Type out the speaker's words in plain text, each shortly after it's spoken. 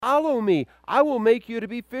Follow me. I will make you to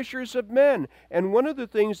be fishers of men. And one of the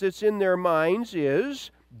things that's in their minds is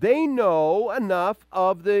they know enough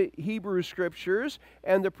of the Hebrew Scriptures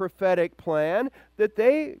and the prophetic plan that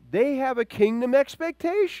they have a kingdom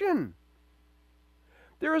expectation.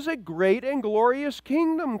 There is a great and glorious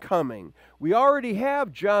kingdom coming. We already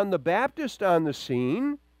have John the Baptist on the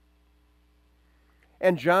scene.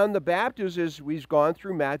 And John the Baptist, as we've gone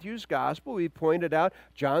through Matthew's gospel, we pointed out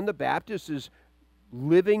John the Baptist is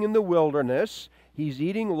living in the wilderness. He's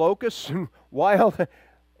eating locusts and wild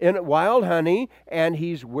honey, and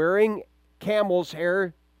he's wearing camel's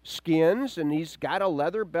hair skins, and he's got a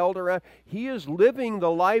leather belt around. He is living the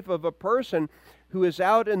life of a person who is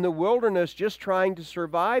out in the wilderness just trying to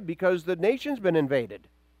survive because the nation's been invaded.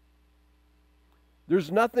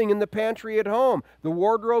 There's nothing in the pantry at home. The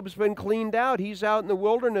wardrobe's been cleaned out. He's out in the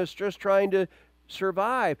wilderness just trying to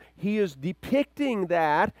survive. He is depicting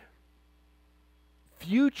that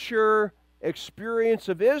future experience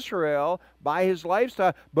of Israel by his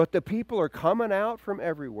lifestyle, but the people are coming out from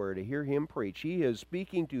everywhere to hear him preach. He is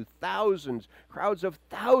speaking to thousands, crowds of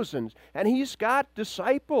thousands, and he's got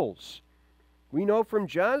disciples. We know from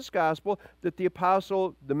John's gospel that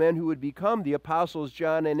the men who would become the apostles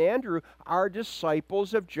John and Andrew are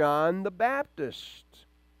disciples of John the Baptist.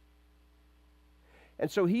 And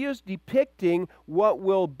so he is depicting what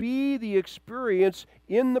will be the experience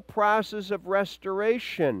in the process of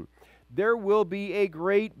restoration. There will be a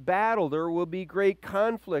great battle. There will be great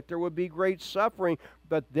conflict. There will be great suffering.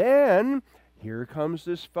 But then, here comes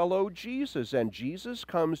this fellow Jesus. And Jesus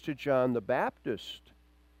comes to John the Baptist.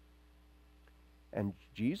 And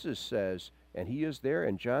Jesus says, and he is there,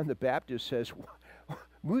 and John the Baptist says,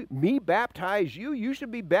 me baptize you? You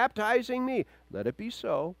should be baptizing me. Let it be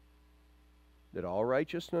so, that all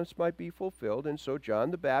righteousness might be fulfilled. And so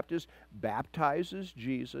John the Baptist baptizes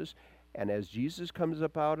Jesus. And as Jesus comes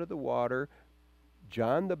up out of the water,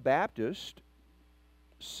 John the Baptist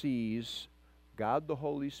sees God the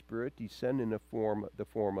Holy Spirit descend in the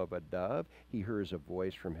form of a dove. He hears a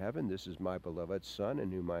voice from heaven. This is my beloved Son,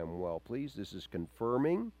 in whom I am well pleased. This is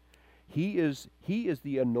confirming. He is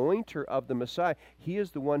the anointer of the Messiah. He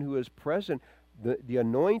is the one who is present. The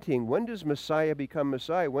anointing, when does Messiah become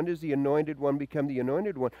Messiah? When does the anointed one become the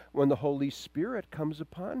anointed one? When the Holy Spirit comes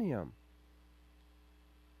upon him.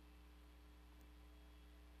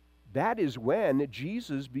 That is when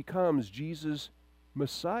Jesus becomes Jesus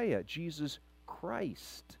Messiah, Jesus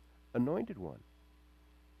Christ, anointed one.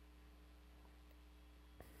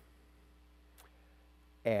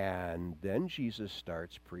 And then Jesus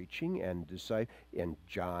starts preaching, and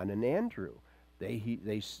John and Andrew,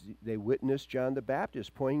 they witness John the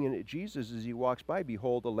Baptist pointing at Jesus as he walks by.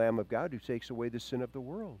 Behold, the Lamb of God who takes away the sin of the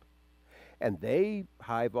world. And they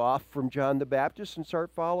hive off from John the Baptist and start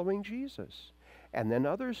following Jesus. And then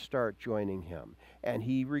others start joining him. And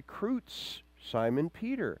he recruits Simon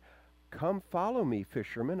Peter. Come follow me,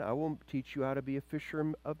 fishermen. I will teach you how to be a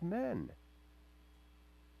fisher of men.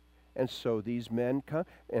 And so these men come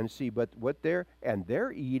and see, but they're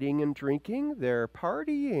eating and drinking, they're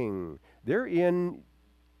partying. They're in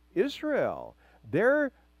Israel.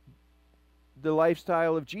 The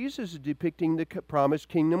lifestyle of Jesus is depicting the promised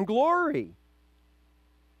kingdom glory.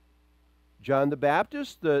 John the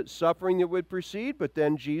Baptist, the suffering that would precede, but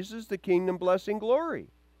then Jesus, the kingdom blessing glory.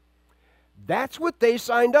 That's what they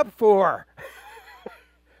signed up for.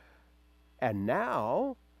 And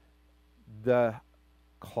now, the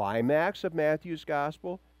climax of Matthew's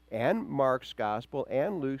gospel and Mark's gospel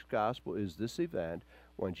and Luke's gospel is this event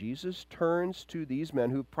when Jesus turns to these men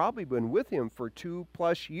who've probably been with him for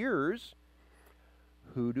 2+ years.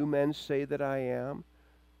 Who do men say that I am?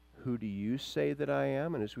 Who do you say that I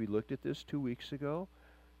am? And as we looked at this 2 weeks ago,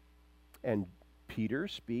 and Peter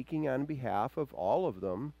speaking on behalf of all of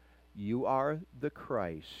them, you are the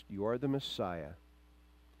Christ, you are the Messiah,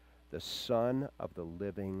 the Son of the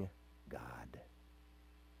living God.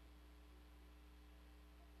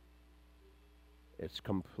 It's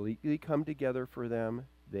completely come together for them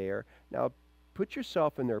there. Now, put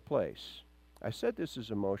yourself in their place. I said this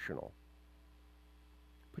is emotional.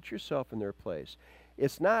 Put yourself in their place.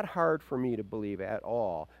 It's not hard for me to believe at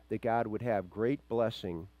all that God would have great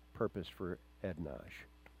blessing purpose for Ednaj.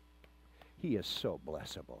 He is so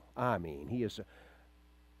blessable. I mean, he is.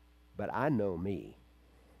 But I know me.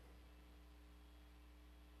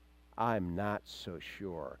 I'm not so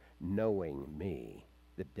sure, knowing me,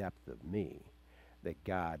 the depth of me, that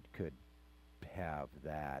God could have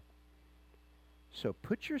that. So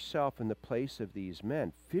put yourself in the place of these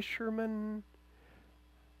men. Fishermen,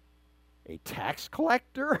 a tax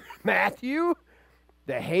collector, Matthew,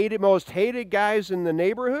 the most hated guys in the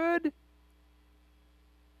neighborhood.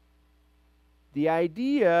 The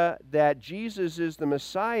idea that Jesus is the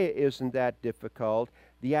Messiah isn't that difficult.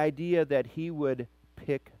 The idea that he would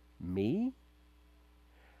pick me,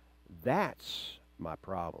 that's my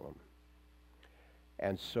problem.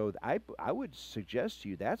 And so I would suggest to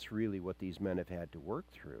you that's really what these men have had to work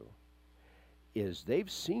through, is they've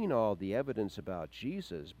seen all the evidence about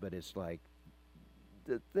Jesus, but it's like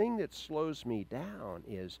the thing that slows me down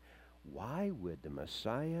is, why would the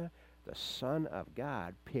Messiah, the Son of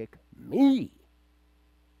God, pick me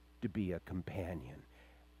to be a companion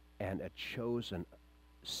and a chosen,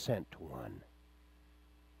 sent one?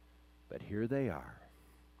 But here they are.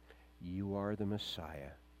 You are the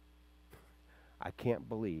Messiah. I can't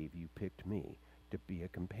believe you picked me to be a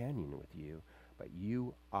companion with you, but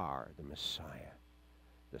you are the Messiah,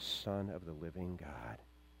 the Son of the living God.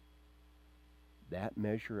 That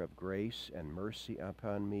measure of grace and mercy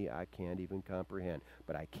upon me, I can't even comprehend,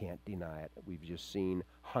 but I can't deny it. We've just seen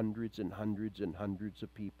hundreds and hundreds and hundreds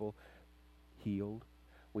of people healed.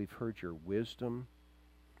 We've heard your wisdom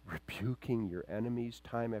rebuking your enemies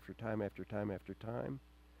time after time after time after time,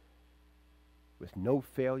 with no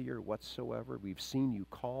failure whatsoever. We've seen you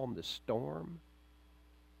calm the storm.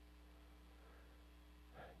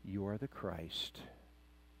 You are the Christ,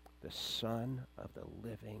 the Son of the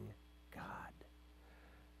living God.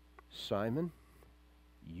 Simon,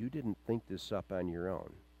 you didn't think this up on your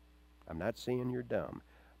own. I'm not saying you're dumb,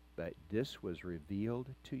 but this was revealed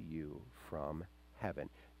to you from heaven.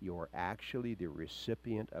 You're actually the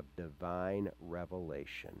recipient of divine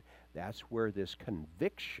revelation. That's where this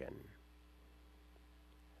conviction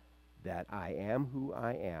that I am who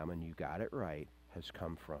I am, and you got it right, has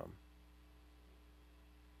come from.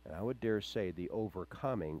 And I would dare say the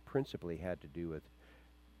overcoming principally had to do with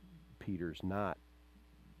Peter's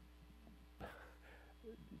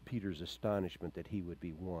astonishment that he would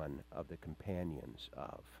be one of the companions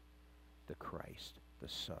of the Christ, the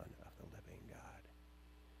Son of the living God.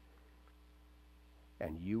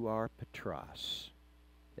 And you are Petros,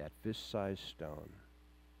 that fist-sized stone.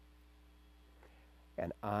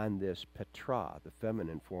 And on this Petra, the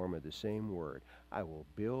feminine form of the same word, I will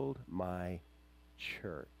build my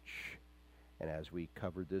church. And as we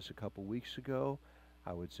covered this a couple weeks ago,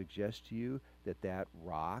 I would suggest to you that that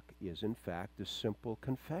rock is in fact the simple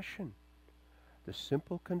confession. The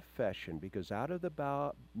simple confession, because out of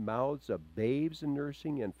the mouths of babes and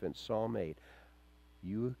nursing infants, Psalm 8,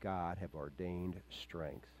 you, God, have ordained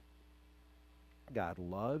strength. God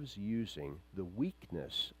loves using the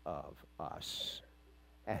weakness of us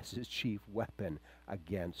as his chief weapon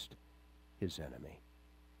against his enemy.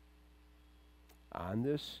 On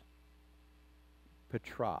this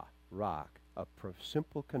Petra, rock of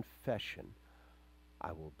simple confession,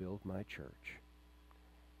 I will build my church,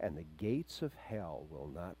 and the gates of hell will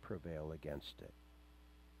not prevail against it.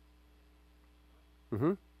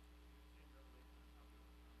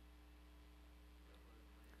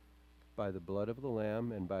 By the blood of the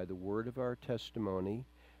Lamb and by the word of our testimony,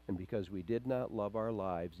 and because we did not love our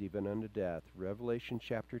lives even unto death. Revelation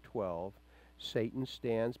chapter 12, Satan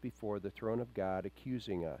stands before the throne of God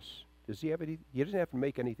accusing us. Does he have any? He doesn't have to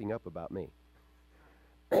make anything up about me.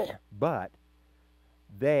 But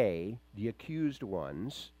they, the accused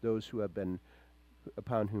ones, those who have been,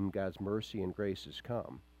 upon whom God's mercy and grace has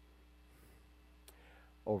come,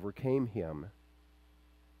 overcame him,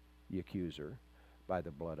 the accuser, by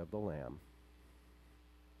the blood of the Lamb.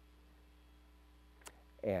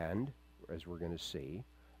 And, as we're going to see,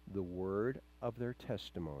 the word of their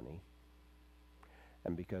testimony.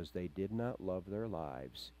 And because they did not love their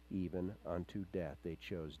lives even unto death, they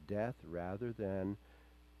chose death rather than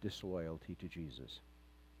disloyalty to Jesus.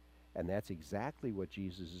 And that's exactly what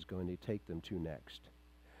Jesus is going to take them to next.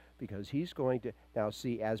 Because he's going to, now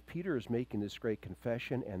see, as Peter is making this great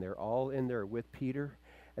confession, and they're all in there with Peter,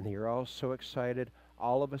 and they're all so excited,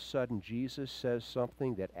 all of a sudden Jesus says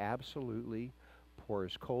something that absolutely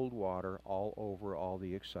pours cold water all over all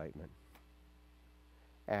the excitement.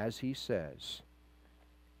 As he says,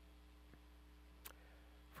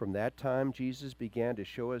 from that time Jesus began to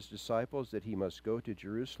show his disciples that he must go to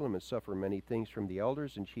Jerusalem and suffer many things from the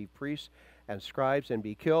elders and chief priests and scribes and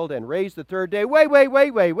be killed and raised the third day. Wait.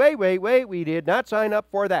 We did not sign up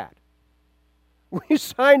for that. We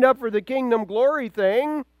signed up for the kingdom glory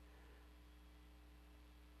thing.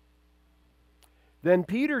 Then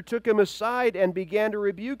Peter took him aside and began to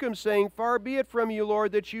rebuke him, saying, Far be it from you,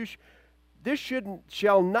 Lord, that this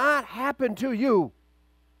shall not happen to you.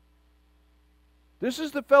 This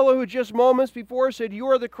is the fellow who just moments before said, You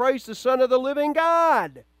are the Christ, the Son of the living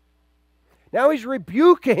God. Now he's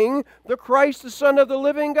rebuking the Christ, the Son of the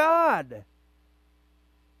living God.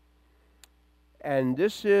 And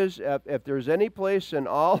this is, if there's any place in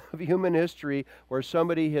all of human history where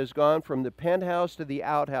somebody has gone from the penthouse to the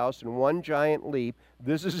outhouse in one giant leap,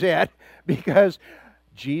 this is it. Because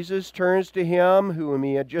Jesus turns to him, whom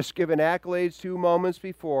he had just given accolades 2 moments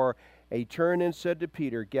before. He turned and said to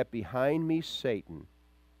Peter, "Get behind me, Satan.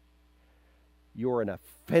 You are an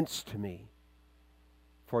offense to me,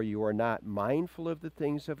 for you are not mindful of the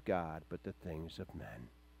things of God, but the things of men."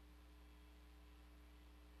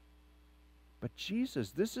 But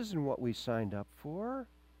Jesus, this isn't what we signed up for.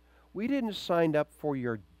 We didn't sign up for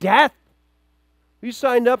your death. We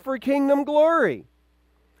signed up for kingdom glory.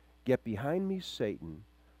 Get behind me, Satan,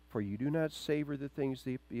 for you do not savor the things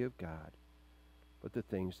that be of God, but the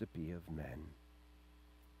things that be of men.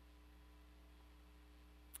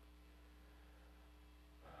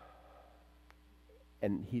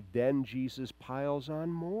 And then Jesus piles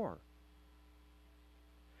on more.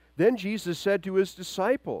 Then Jesus said to his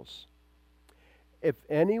disciples, "If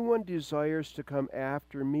anyone desires to come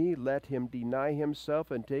after me, let him deny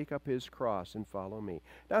himself and take up his cross and follow me."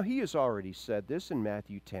 Now, he has already said this in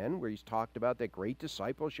Matthew 10, where he's talked about that great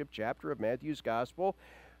discipleship chapter of Matthew's gospel.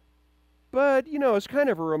 But, it's kind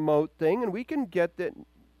of a remote thing, and we can get that,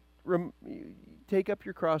 take up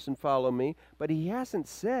your cross and follow me. But he hasn't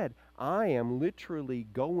said, I am literally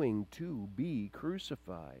going to be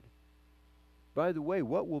crucified. By the way,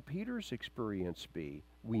 what will Peter's experience be?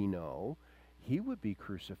 We know he would be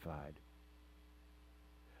crucified.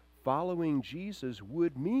 Following Jesus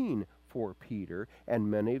would mean for Peter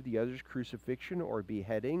and many of the others crucifixion or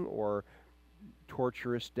beheading or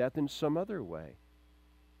torturous death in some other way.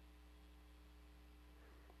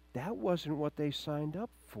 That wasn't what they signed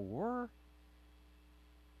up for.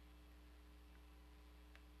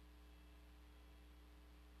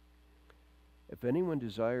 If anyone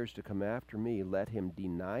desires to come after me, let him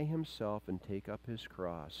deny himself and take up his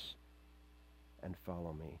cross and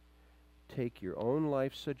follow me. Take your own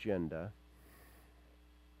life's agenda,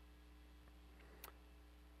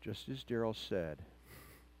 just as Daryl said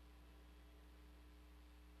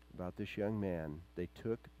about this young man. They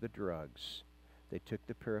took the drugs, they took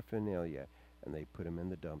the paraphernalia, and they put him in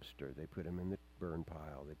the dumpster. They put him in the burn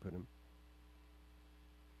pile.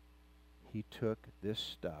 He took this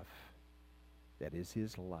stuff that is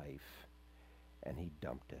his life, and he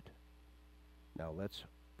dumped it. Now let's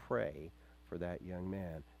pray for that young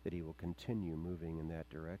man, that he will continue moving in that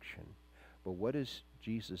direction. But what is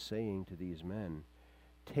Jesus saying to these men?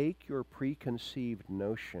 Take your preconceived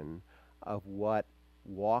notion of what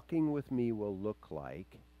walking with me will look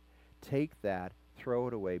like. Take that, throw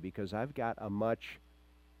it away, because I've got a much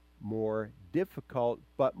more difficult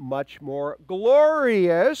but much more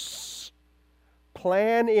glorious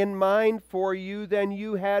plan in mind for you than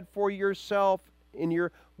you had for yourself in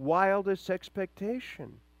your wildest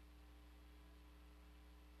expectation.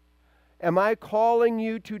 Am I calling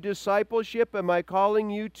you to discipleship? Am I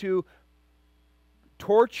calling you to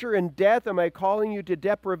torture and death? Am I calling you to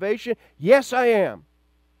deprivation? Yes, I am.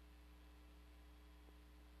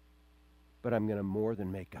 But I'm going to more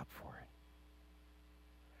than make up for it.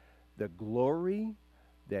 The glory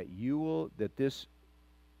that this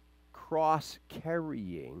cross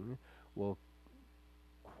carrying will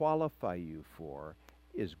qualify you for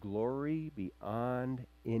is glory beyond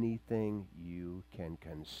anything you can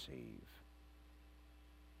conceive.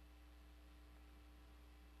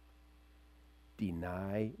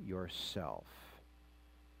 Deny yourself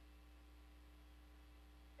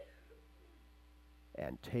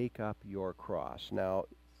and take up your cross. Now,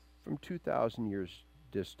 from 2,000 years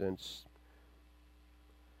distance,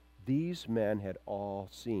 these men had all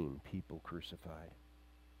seen people crucified.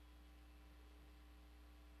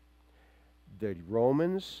 The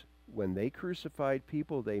Romans, when they crucified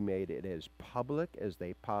people, they made it as public as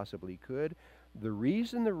they possibly could. The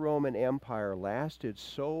reason the Roman Empire lasted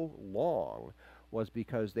so long was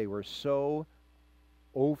because they were so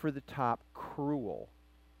over-the-top cruel.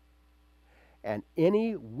 And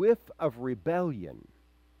any whiff of rebellion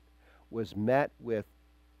was met with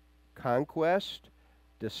conquest,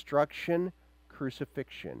 destruction,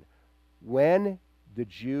 crucifixion. When the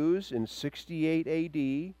Jews in 68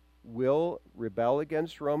 A.D. will rebel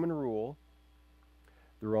against Roman rule,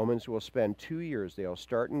 the Romans will spend 2 years. They'll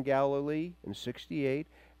start in Galilee in 68,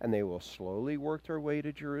 and they will slowly work their way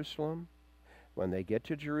to Jerusalem. When they get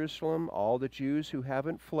to Jerusalem, all the Jews who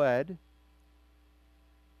haven't fled,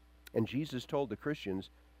 and Jesus told the Christians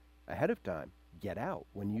ahead of time, get out.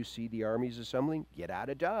 When you see the armies assembling, get out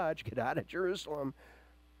of Dodge, get out of Jerusalem.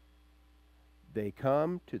 They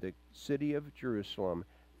come to the city of Jerusalem.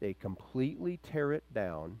 They completely tear it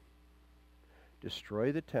down,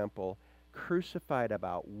 destroy the temple, crucified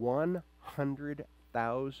about 100,000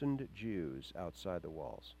 100,000 Jews outside the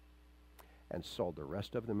walls and sold the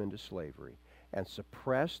rest of them into slavery and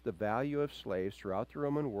suppressed the value of slaves throughout the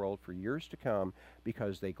Roman world for years to come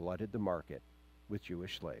because they glutted the market with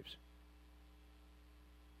Jewish slaves.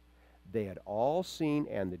 They had all seen,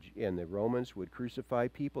 and the Romans would crucify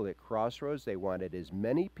people at crossroads. They wanted as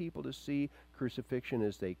many people to see crucifixion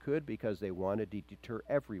as they could because they wanted to deter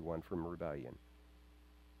everyone from rebellion.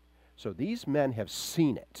 So these men have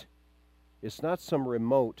seen it. It's not some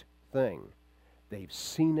remote thing. They've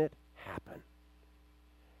seen it happen.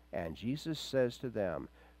 And Jesus says to them,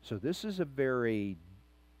 so this is a very,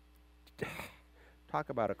 talk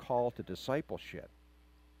about a call to discipleship,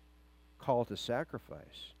 call to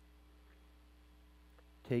sacrifice.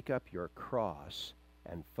 Take up your cross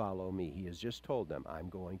and follow me. He has just told them, I'm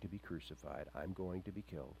going to be crucified. I'm going to be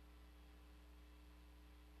killed.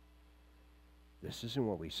 This isn't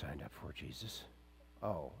what we signed up for, Jesus.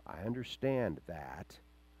 Oh, I understand that,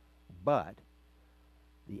 but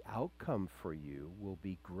the outcome for you will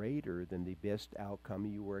be greater than the best outcome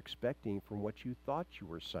you were expecting from what you thought you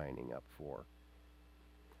were signing up for.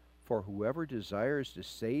 For whoever desires to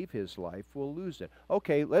save his life will lose it.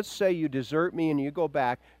 Okay, let's say you desert me and you go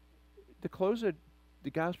back. To close of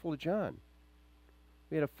the Gospel of John,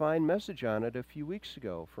 we had a fine message on it a few weeks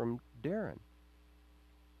ago from Darren.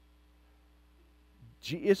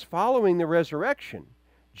 It's following the resurrection.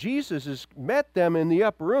 Jesus has met them in the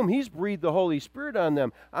upper room. He's breathed the Holy Spirit on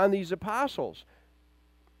them, on these apostles.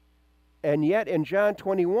 And yet in John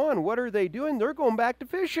 21, what are they doing? They're going back to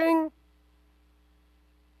fishing.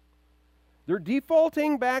 They're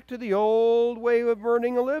defaulting back to the old way of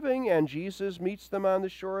earning a living, and Jesus meets them on the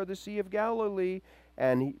shore of the Sea of Galilee,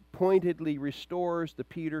 and he pointedly restores the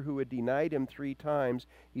Peter who had denied him 3 times.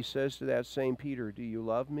 He says to that same Peter, do you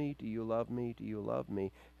love me? Do you love me? Do you love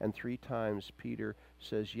me? And 3 times Peter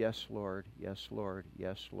says, yes, Lord, yes, Lord,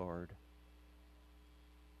 yes, Lord.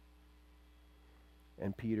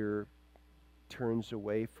 And Peter turns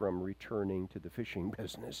away from returning to the fishing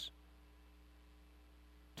business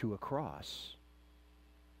to a cross.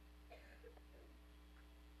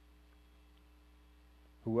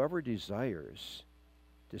 Whoever desires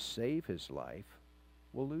to save his life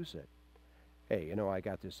will lose it. Hey, you know, I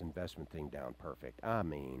got this investment thing down perfect. I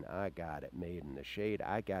mean, I got it made in the shade.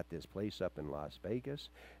 I got this place up in Las Vegas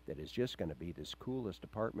that is just going to be this coolest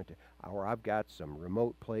apartment. Or I've got some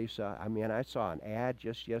remote place. I mean, I saw an ad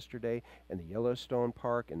just yesterday in the Yellowstone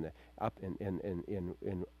Park up in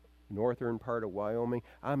northern part of Wyoming.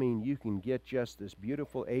 I mean, you can get just this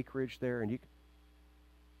beautiful acreage there, and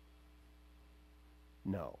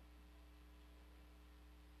no.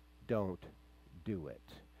 Don't do it.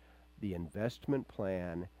 The investment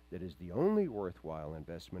plan that is the only worthwhile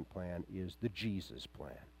investment plan is the Jesus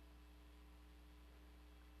plan.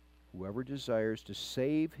 Whoever desires to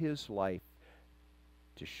save his life,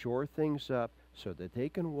 to shore things up so that they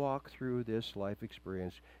can walk through this life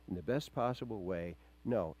experience in the best possible way,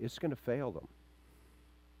 no, it's going to fail them.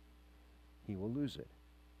 He will lose it.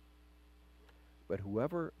 But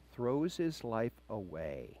whoever throws his life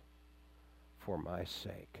away for my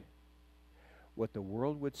sake, what the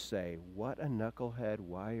world would say, what a knucklehead,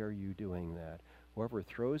 why are you doing that? Whoever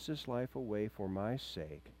throws his life away for my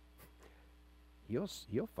sake, he'll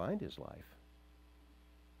find his life.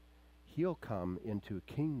 He'll come into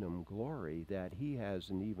kingdom glory that he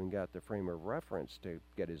hasn't even got the frame of reference to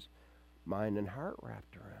get his mind and heart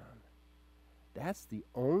wrapped around. That's the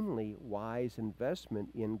only wise investment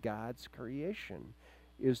in God's creation,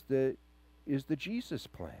 is the Jesus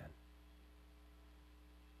plan.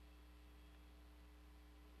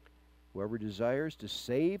 Whoever desires to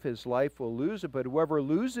save his life will lose it, but whoever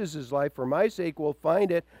loses his life for my sake will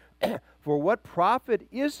find it. For what profit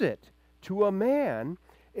is it to a man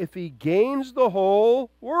if he gains the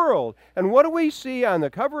whole world? And what do we see on the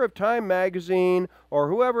cover of Time magazine or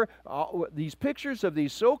whoever? These pictures of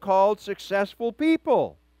these so-called successful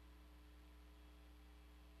people.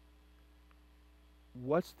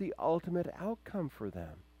 What's the ultimate outcome for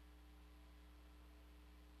them?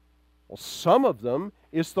 Well, some of them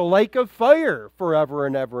is the lake of fire forever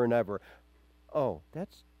and ever and ever. Oh,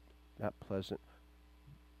 that's not pleasant.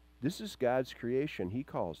 This is God's creation. He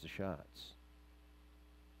calls the shots.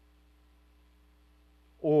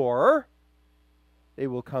 Or they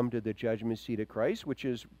will come to the judgment seat of Christ, which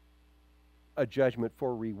is a judgment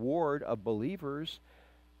for reward of believers,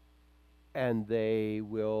 and they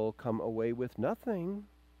will come away with nothing,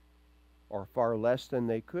 or far less than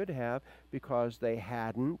they could have, because they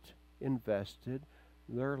hadn't invested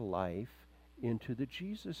their life into the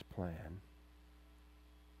Jesus plan.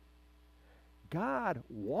 God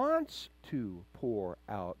wants to pour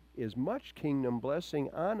out as much kingdom blessing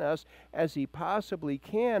on us as he possibly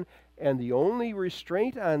can, and the only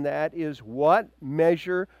restraint on that is what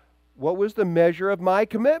was the measure of my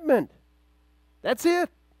commitment? That's it.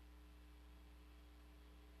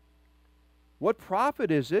 What profit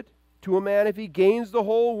is it to a man if he gains the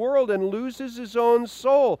whole world and loses his own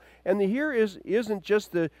soul? And here isn't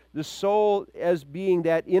just the soul as being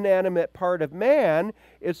that inanimate part of man.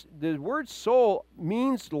 It's the word soul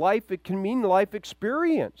means life. It can mean life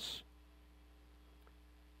experience.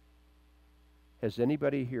 Has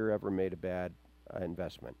anybody here ever made a bad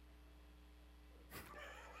investment?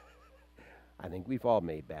 I think we've all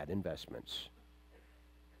made bad investments.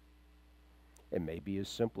 It may be as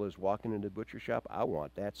simple as walking into the butcher shop, I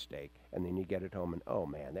want that steak, and then you get it home and, oh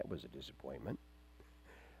man, that was a disappointment.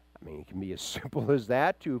 I mean, it can be as simple as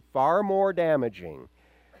that to far more damaging.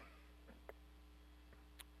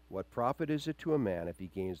 What profit is it to a man if he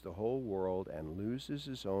gains the whole world and loses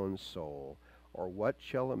his own soul? Or what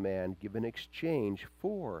shall a man give in exchange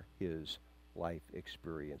for his life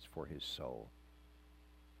experience, for his soul?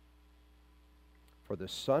 For the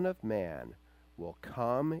Son of Man will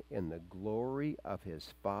come in the glory of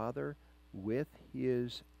his Father with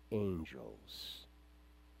his angels.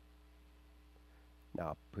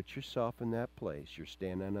 Now put yourself in that place. You're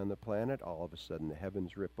standing on the planet, all of a sudden the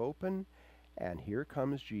heavens rip open, and here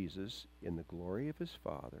comes Jesus in the glory of his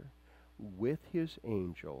Father with his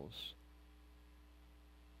angels.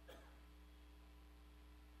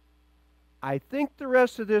 I think the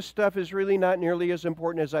rest of this stuff is really not nearly as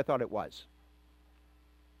important as I thought it was.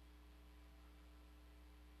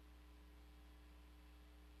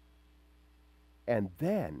 And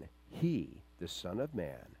then he, the Son of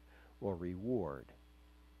Man, will reward,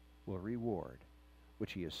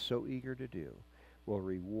 which he is so eager to do, will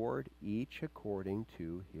reward each according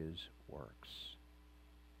to his works.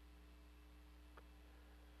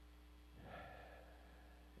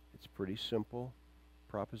 It's a pretty simple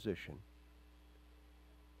proposition.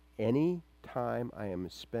 Any time I am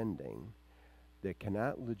spending that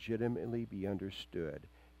cannot legitimately be understood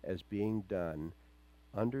as being done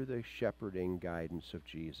under the shepherding guidance of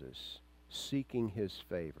Jesus, seeking his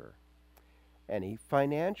favor, any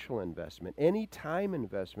financial investment, any time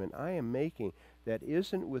investment I am making that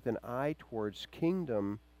isn't with an eye towards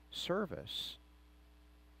kingdom service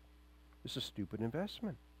is a stupid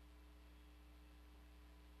investment.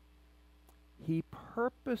 He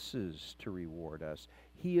purposes to reward us.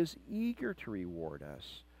 He is eager to reward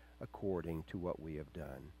us according to what we have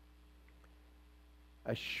done.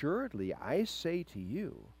 Assuredly, I say to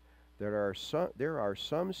you, there are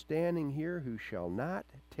some standing here who shall not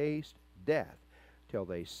taste death till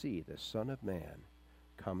they see the Son of Man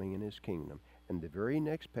coming in his kingdom. And the very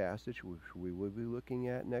next passage, which we will be looking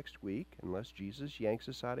at next week, unless Jesus yanks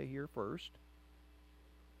us out of here first,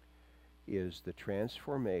 is the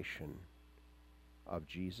transformation of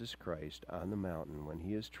Jesus Christ on the mountain when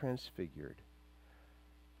he is transfigured,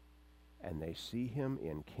 and they see him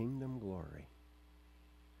in kingdom glory.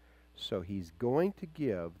 So he's going to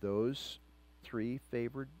give those three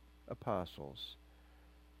favored apostles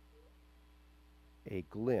a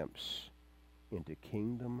glimpse into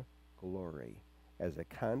kingdom glory as a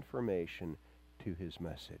confirmation to his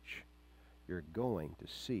message. You're going to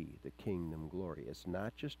see the kingdom glory. It's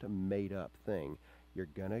not just a made-up thing. You're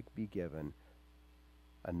going to be given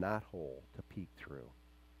a knothole to peek through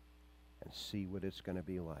and see what it's going to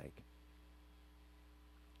be like.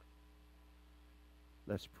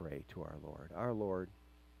 Let's pray to our Lord. Our Lord,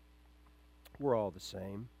 we're all the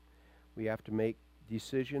same. We have to make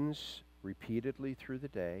decisions repeatedly through the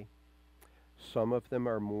day. Some of them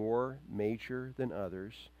are more major than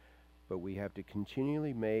others, but we have to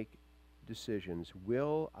continually make decisions.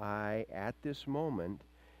 Will I, at this moment,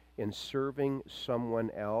 in serving someone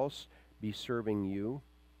else, be serving you?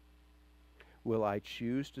 Will I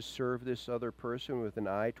choose to serve this other person with an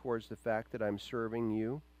eye towards the fact that I'm serving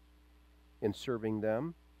you? In serving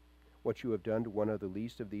them, what you have done to one of the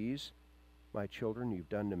least of these, my children, you've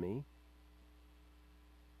done to me?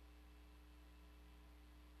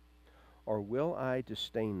 Or will I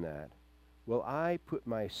disdain that? Will I put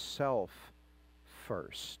myself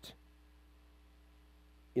first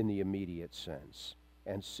in the immediate sense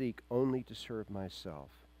and seek only to serve myself?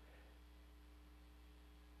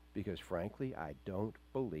 Because frankly, I don't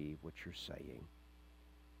believe what you're saying.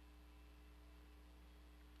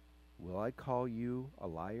 Will I call you a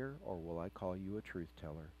liar, or will I call you a truth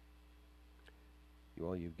teller?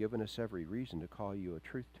 Well, you've given us every reason to call you a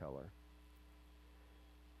truth teller.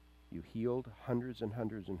 You healed hundreds and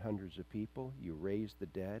hundreds and hundreds of people. You raised the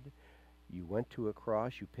dead. You went to a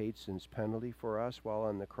cross. You paid sin's penalty for us while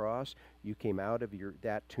on the cross. You came out of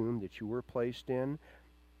that tomb that you were placed in.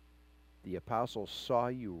 The apostles saw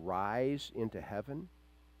you rise into heaven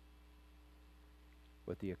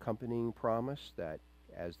with the accompanying promise that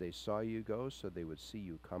as they saw you go, so they would see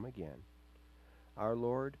you come again. Our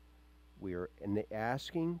Lord, we are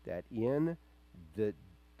asking that in the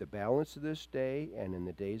balance of this day and in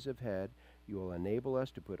the days ahead, you will enable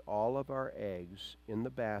us to put all of our eggs in the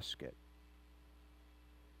basket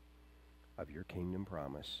of your kingdom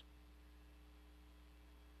promise.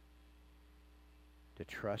 To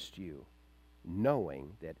trust you,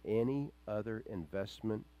 knowing that any other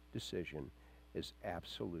investment decision is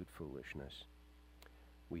absolute foolishness.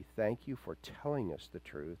 We thank you for telling us the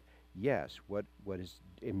truth. Yes, what is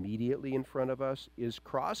immediately in front of us is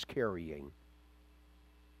cross-carrying.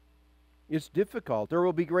 It's difficult. There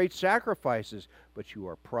will be great sacrifices, but you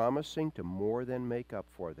are promising to more than make up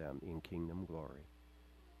for them in kingdom glory.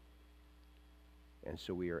 And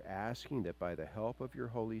so we are asking that by the help of your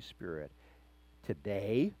Holy Spirit,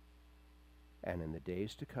 today and in the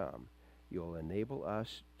days to come, you'll enable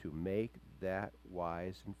us to make that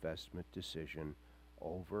wise investment decision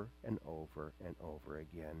over and over and over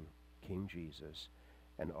again. King Jesus,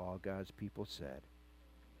 and all God's people said,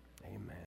 amen.